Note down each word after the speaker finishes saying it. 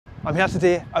I'm here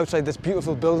today outside this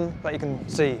beautiful building that you can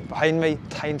see behind me,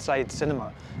 Tyneside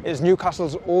Cinema. It is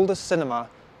Newcastle's oldest cinema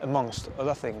amongst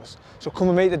other things. So come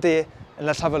with me today and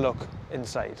let's have a look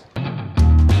inside.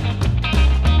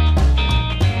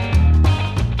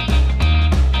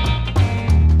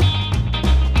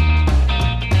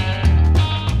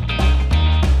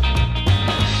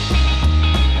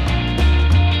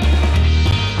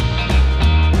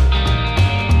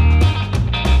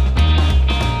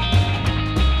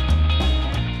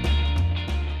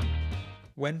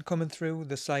 When coming through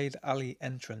the side alley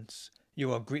entrance,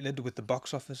 you are greeted with the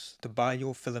box office to buy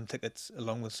your film tickets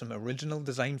along with some original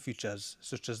design features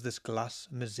such as this glass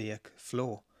mosaic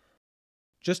floor.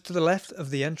 Just to the left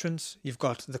of the entrance you've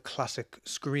got the classic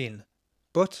screen,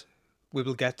 but we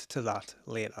will get to that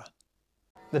later.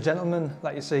 The gentleman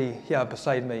that you see here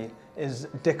beside me is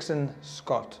Dixon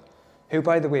Scott, who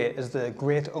by the way is the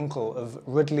great uncle of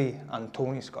Ridley and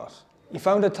Tony Scott. He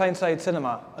founded Tyneside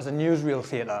Cinema as a newsreel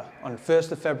theatre on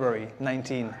 1st of February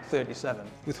 1937.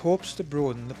 With hopes to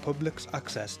broaden the public's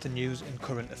access to news and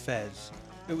current affairs,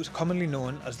 it was commonly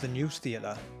known as the News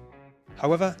Theatre.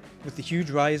 However, with the huge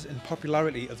rise in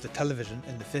popularity of the television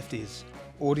in the 50s,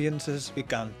 audiences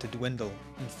began to dwindle,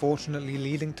 unfortunately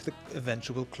leading to the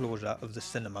eventual closure of the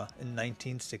cinema in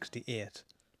 1968.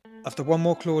 After one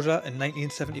more closure in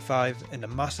 1975 and a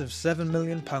massive £7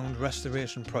 million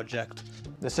restoration project,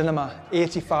 the cinema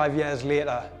 85 years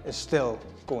later is still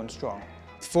going strong.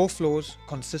 4 floors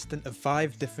consisting of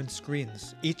 5 different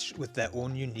screens, each with their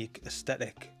own unique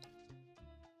aesthetic.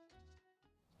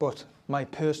 But my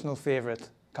personal favourite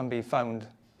can be found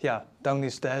here, down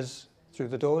these stairs, through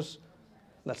the doors.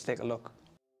 Let's take a look.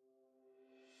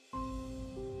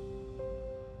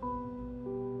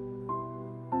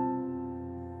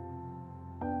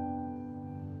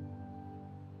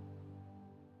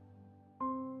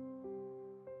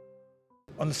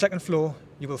 On the second floor,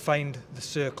 you will find the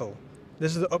Circle.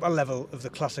 This is the upper level of the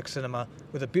classic cinema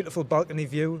with a beautiful balcony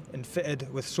view and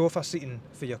fitted with sofa seating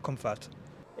for your comfort.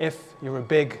 If you're a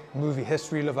big movie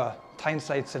history lover,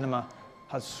 Tyneside Cinema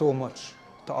has so much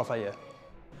to offer you.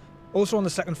 Also on the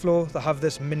second floor, they have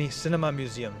this mini cinema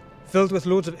museum filled with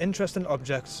loads of interesting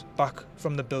objects back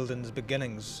from the building's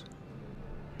beginnings.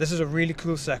 This is a really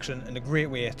cool section and a great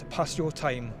way to pass your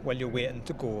time while you're waiting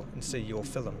to go and see your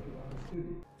film.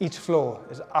 Each floor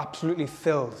is absolutely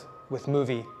filled with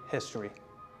movie history.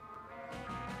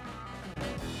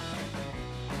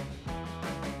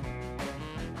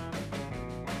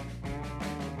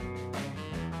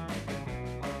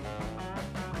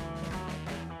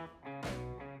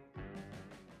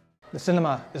 The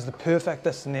cinema is the perfect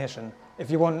destination if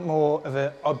you want more of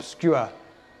an obscure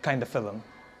kind of film,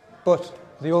 but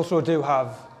they also do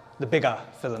have the bigger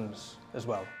films as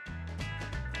well.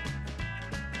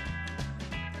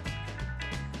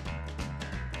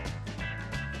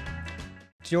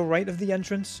 To your right of the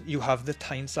entrance, you have the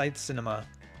Tyneside Cinema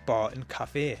Bar and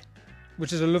Cafe,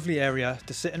 which is a lovely area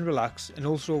to sit and relax, and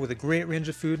also with a great range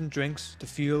of food and drinks to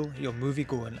fuel your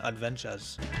movie-going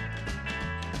adventures.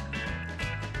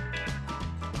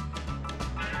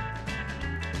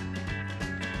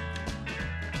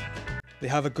 They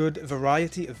have a good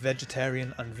variety of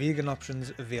vegetarian and vegan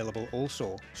options available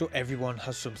also, so everyone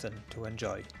has something to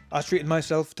enjoy. I treated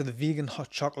myself to the vegan hot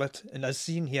chocolate, and as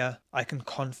seen here, I can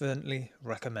confidently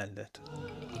recommend it.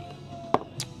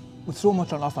 With so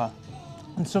much on offer,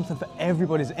 and something for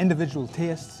everybody's individual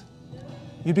tastes,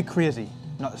 you'd be crazy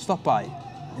not to stop by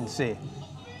and say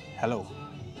hello.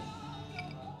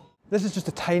 This is just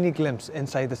a tiny glimpse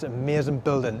inside this amazing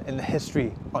building and the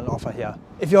history on offer here.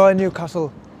 If you're in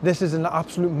Newcastle, this is an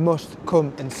absolute must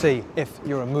come and see if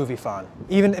you're a movie fan.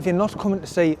 Even if you're not coming to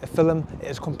see a film, it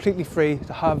is completely free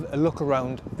to have a look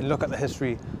around and look at the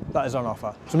history that is on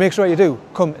offer. So make sure you do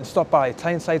come and stop by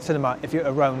Tyneside Cinema if you're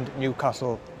around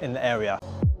Newcastle in the area.